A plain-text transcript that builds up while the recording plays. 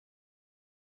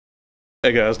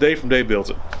Hey guys, Dave from Dave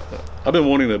Builds It. I've been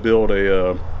wanting to build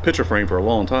a picture frame for a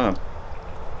long time,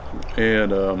 and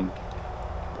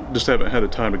just haven't had the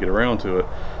time to get around to it.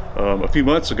 A few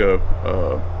months ago,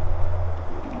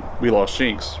 we lost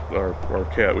Jinx, our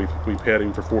cat. We've had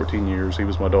him for 14 years. He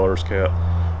was my daughter's cat.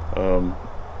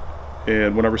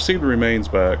 And when I received the remains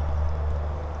back,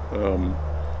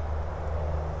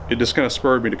 it just kind of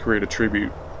spurred me to create a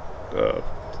tribute,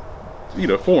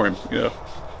 for him,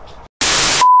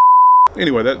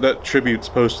 Anyway, that tribute's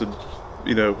posted,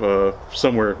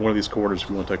 somewhere in one of these corners if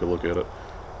you want to take a look at it.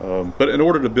 But in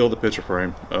order to build the picture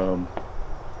frame,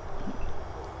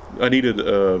 I needed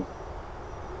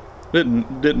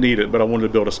didn't need it, but I wanted to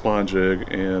build a spline jig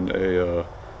and a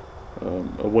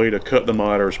way to cut the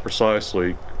miters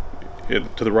precisely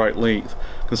to the right length,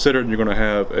 considering you're going to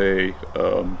have a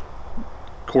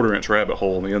 1/4-inch rabbit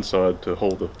hole on the inside to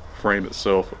hold the frame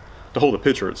itself, to hold the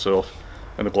picture itself,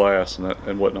 and the glass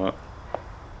and whatnot.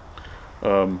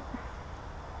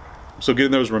 So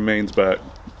getting those remains back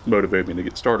motivated me to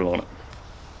get started on it.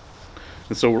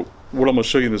 And so what I'm going to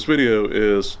show you in this video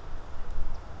is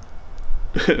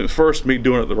first me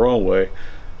doing it the wrong way,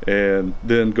 and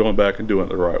then going back and doing it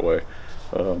the right way.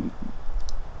 And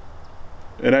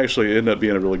actually it ended up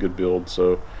being a really good build.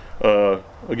 So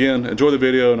again, enjoy the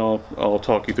video, and I'll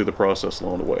talk you through the process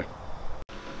along the way.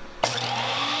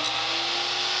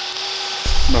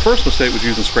 My first mistake was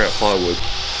using scrap plywood.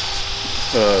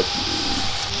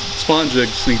 Spline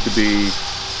jigs need to be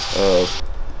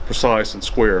precise and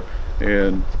square,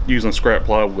 and using scrap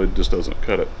plywood just doesn't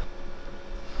cut it.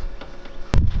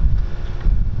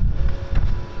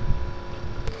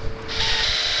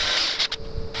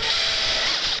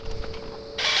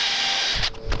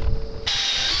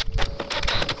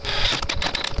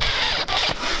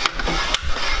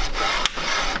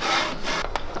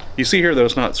 You see here that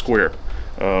it's not square,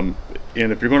 and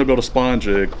if you're going to build a spline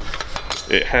jig,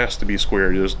 it has to be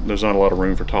square. There's not a lot of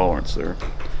room for tolerance there.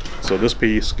 So this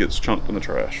piece gets chunked in the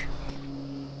trash.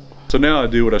 So now I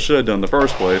do what I should have done in the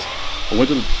first place. I went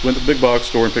to the big box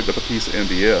store and picked up a piece of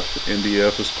MDF.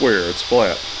 MDF is square, it's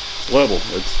flat, it's level.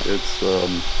 It's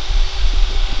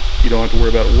you don't have to worry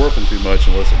about it warping too much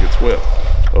unless it gets wet,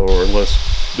 or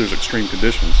unless there's extreme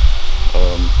conditions,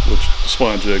 which the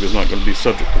spline jig is not going to be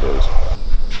subject to those.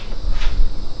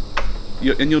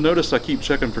 And you'll notice I keep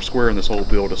checking for square in this whole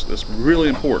build. It's really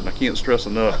important. I can't stress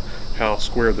enough how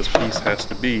square this piece has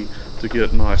to be to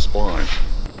get nice spline.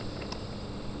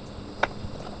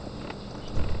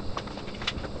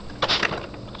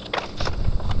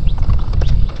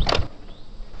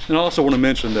 And I also want to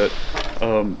mention that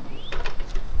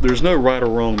there's no right or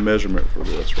wrong measurement for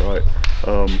this, right?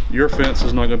 Your fence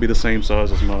is not going to be the same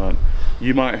size as mine.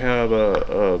 You might have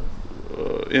a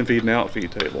in-feed and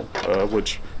out-feed table,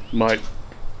 which might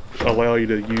allow you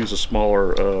to use a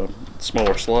smaller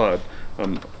slide.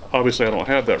 Obviously I don't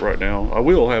have that right now. I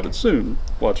will have it soon,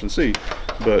 watch and see,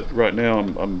 but right now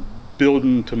I'm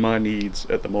building to my needs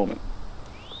at the moment.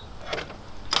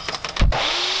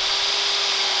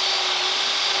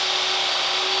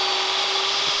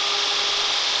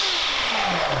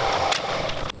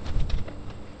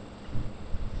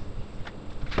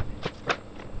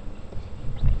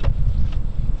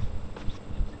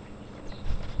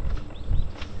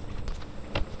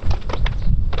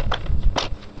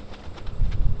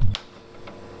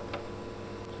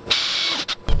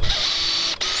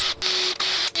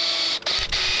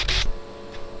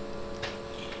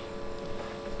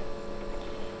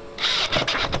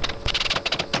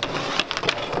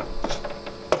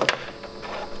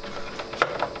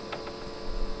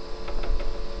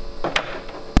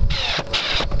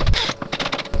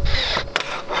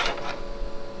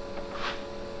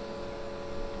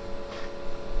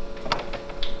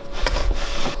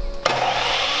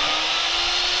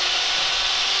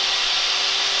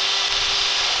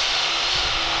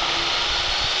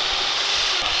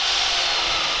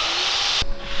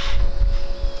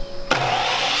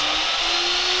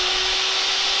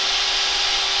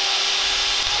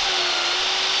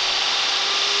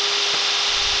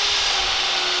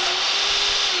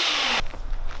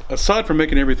 Aside from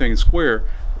making everything square,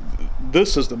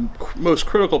 this is the most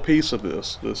critical piece of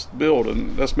this build,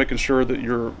 and that's making sure that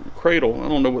your cradle, I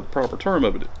don't know what the proper term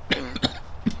of it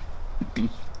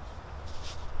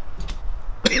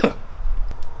is.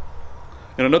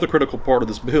 And another critical part of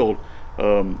this build,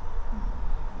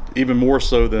 even more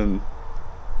so than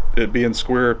it being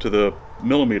square to the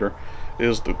millimeter,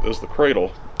 is the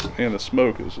cradle. And the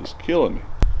smoke is just killing me.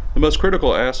 The most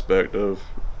critical aspect of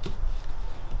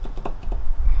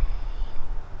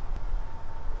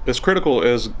as critical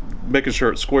as making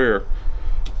sure it's square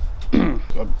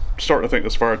I'm starting to think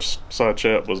this fireside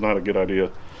chat was not a good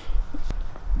idea.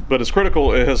 But as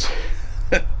critical as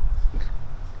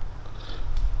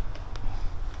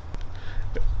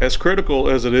as critical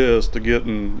as it is to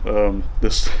getting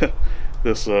this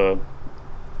this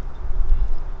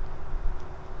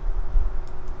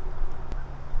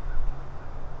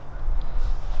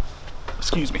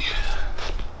excuse me.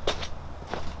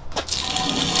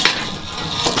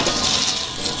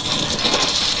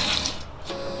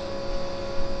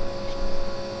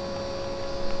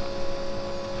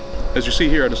 As you see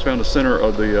here, I just found the center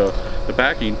of the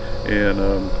backing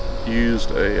and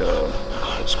used a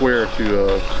square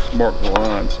to mark the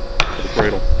lines for the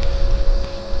cradle.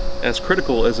 As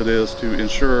critical as it is to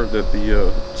ensure that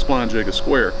the spline jig is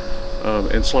square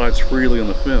and slides freely on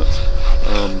the fence,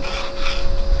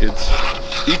 it's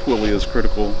equally as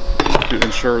critical to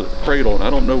ensure that the cradle, and I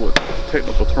don't know what the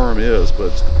technical term is,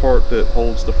 but it's the part that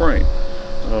holds the frame.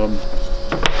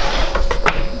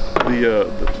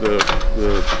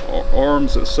 The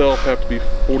arms itself have to be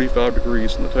 45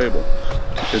 degrees from the table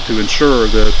to ensure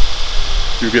that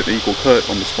you're getting equal cut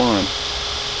on the spline.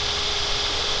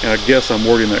 And I guess I'm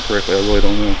wording that correctly, I really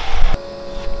don't know.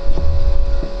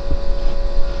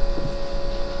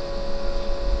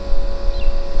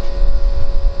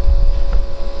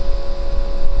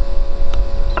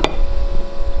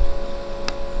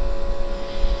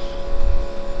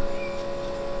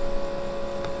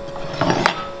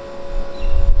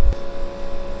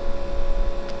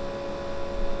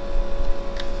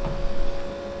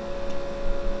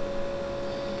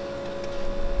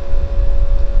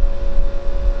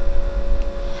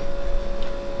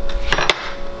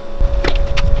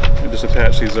 Just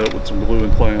attach these up with some glue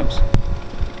and clamps.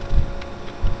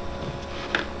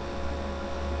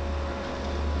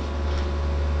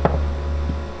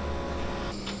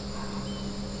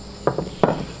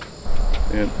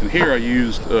 And here I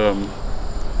used a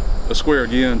square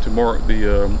again to mark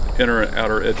the inner and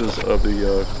outer edges of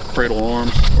the cradle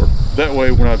arms. Or that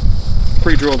way, when I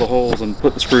pre-drill the holes and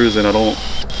put the screws in, I don't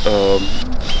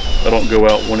go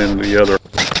out one end or the other.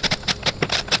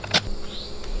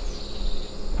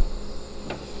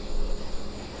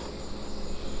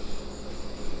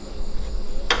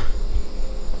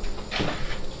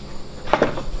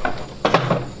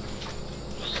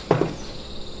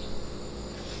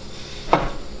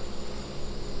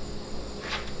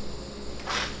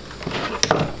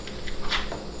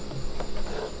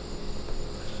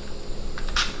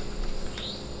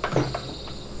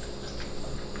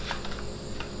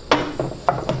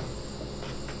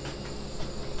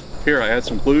 Here I add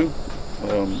some glue,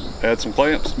 add some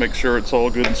clamps, make sure it's all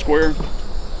good and square,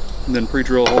 and then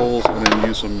pre-drill holes, and then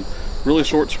use some really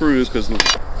short screws, because the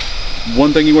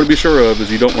one thing you want to be sure of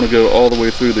is you don't want to go all the way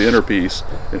through the inner piece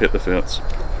and hit the fence.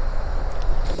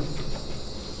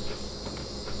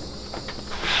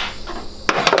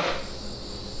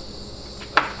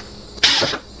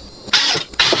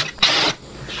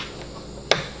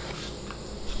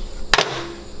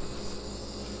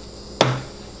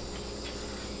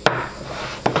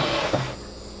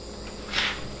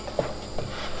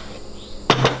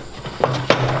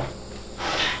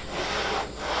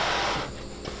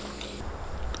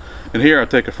 And here I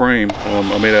take a frame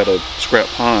I made out of scrap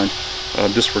pine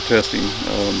just for testing,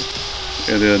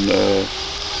 and then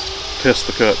test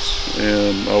the cuts,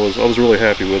 and I was really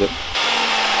happy with it.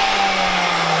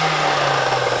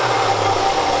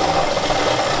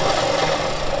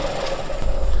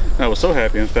 I was so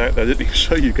happy, in fact, I didn't even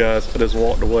show you guys. I just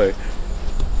walked away.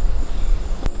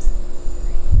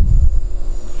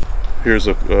 Here's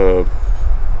the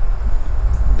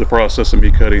process of me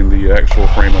cutting the actual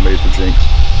frame I made for Jinx.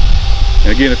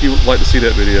 And again, if you would like to see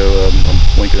that video,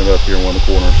 I'm linking it up here in one of the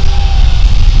corners.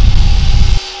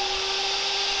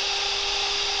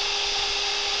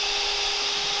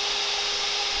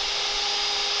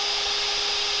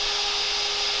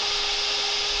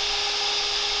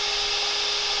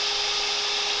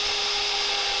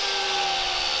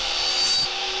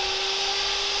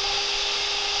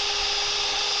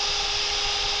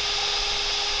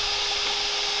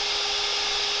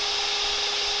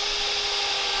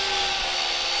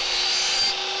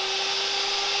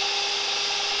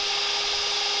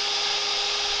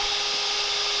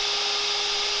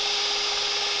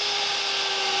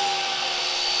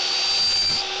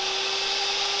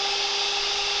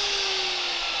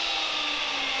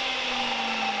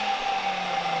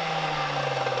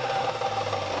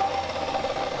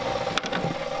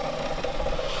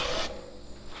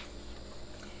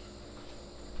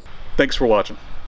 Thanks for watching.